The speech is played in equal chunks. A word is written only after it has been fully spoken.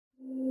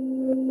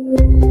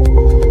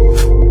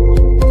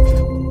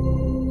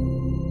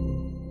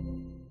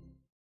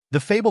The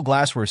Fable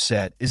Glassware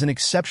Set is an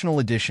exceptional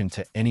addition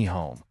to any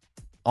home,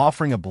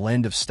 offering a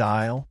blend of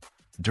style,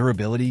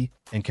 durability,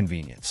 and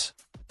convenience.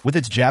 With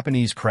its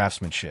Japanese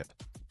craftsmanship,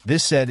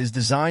 this set is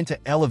designed to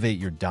elevate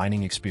your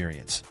dining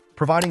experience,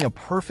 providing a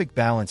perfect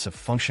balance of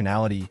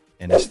functionality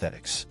and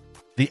aesthetics.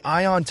 The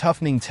ion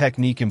toughening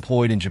technique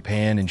employed in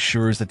Japan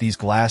ensures that these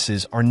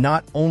glasses are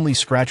not only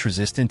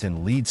scratch-resistant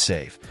and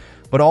lead-safe,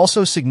 but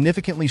also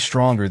significantly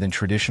stronger than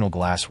traditional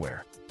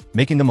glassware,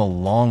 making them a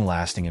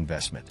long-lasting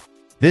investment.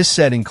 This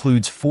set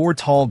includes 4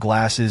 tall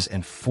glasses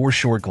and 4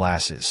 short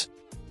glasses,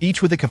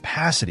 each with a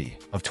capacity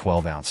of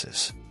 12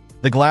 ounces.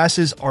 The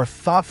glasses are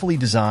thoughtfully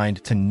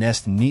designed to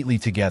nest neatly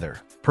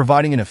together,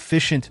 providing an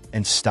efficient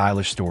and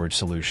stylish storage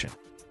solution.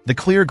 The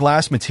clear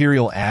glass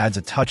material adds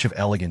a touch of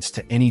elegance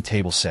to any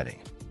table setting,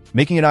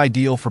 making it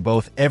ideal for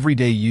both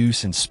everyday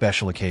use and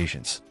special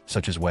occasions,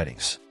 such as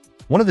weddings.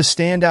 One of the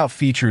standout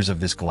features of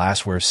this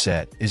glassware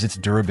set is its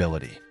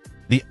durability.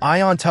 The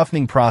ion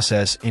toughening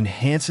process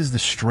enhances the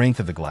strength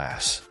of the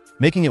glass,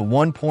 making it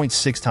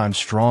 1.6 times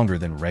stronger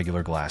than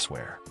regular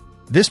glassware.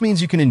 This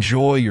means you can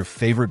enjoy your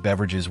favorite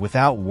beverages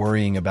without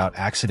worrying about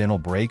accidental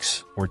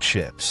breaks or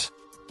chips.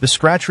 The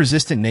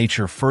scratch-resistant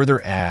nature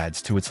further adds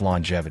to its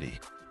longevity,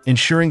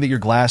 ensuring that your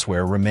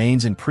glassware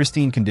remains in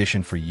pristine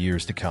condition for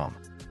years to come.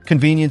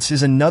 Convenience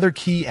is another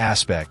key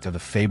aspect of the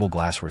Fable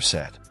Glassware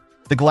Set.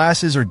 The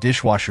glasses are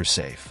dishwasher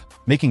safe,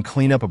 making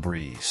cleanup a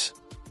breeze.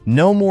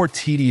 No more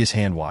tedious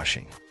hand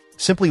washing.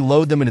 Simply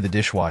load them into the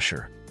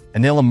dishwasher,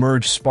 and they'll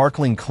emerge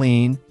sparkling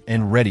clean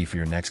and ready for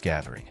your next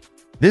gathering.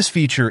 This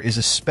feature is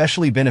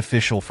especially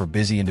beneficial for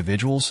busy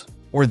individuals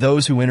or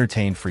those who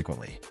entertain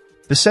frequently.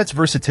 The set's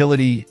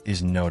versatility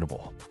is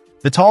notable.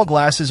 The tall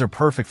glasses are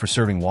perfect for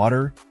serving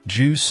water,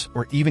 juice,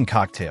 or even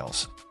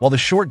cocktails, while the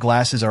short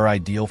glasses are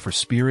ideal for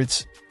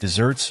spirits,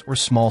 desserts, or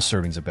small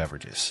servings of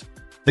beverages.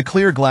 The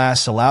clear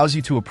glass allows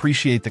you to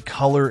appreciate the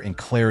color and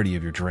clarity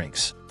of your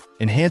drinks,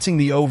 enhancing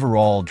the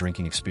overall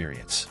drinking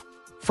experience.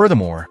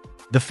 Furthermore,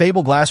 the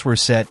Fable Glassware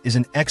Set is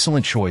an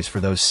excellent choice for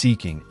those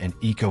seeking an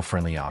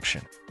eco-friendly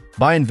option.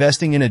 By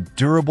investing in a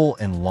durable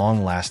and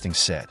long-lasting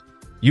set,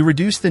 you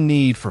reduce the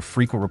need for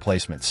frequent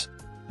replacements,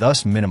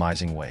 thus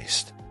minimizing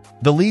waste.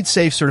 The LEED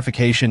Safe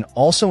certification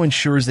also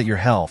ensures that your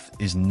health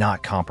is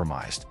not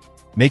compromised,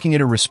 making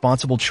it a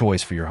responsible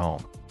choice for your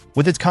home.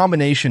 With its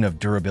combination of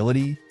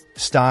durability,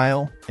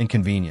 style, and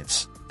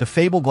convenience, the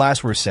Fable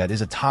Glassware Set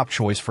is a top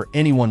choice for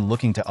anyone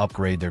looking to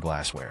upgrade their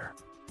glassware.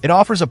 It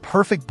offers a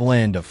perfect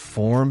blend of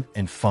form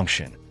and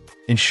function,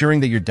 ensuring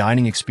that your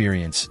dining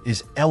experience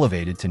is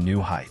elevated to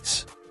new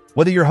heights.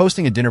 Whether you're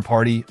hosting a dinner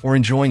party or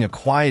enjoying a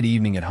quiet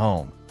evening at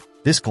home,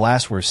 this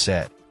glassware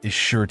set is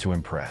sure to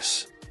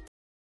impress.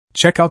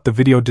 Check out the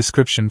video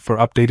description for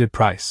updated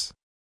price.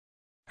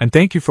 And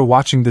thank you for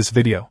watching this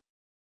video.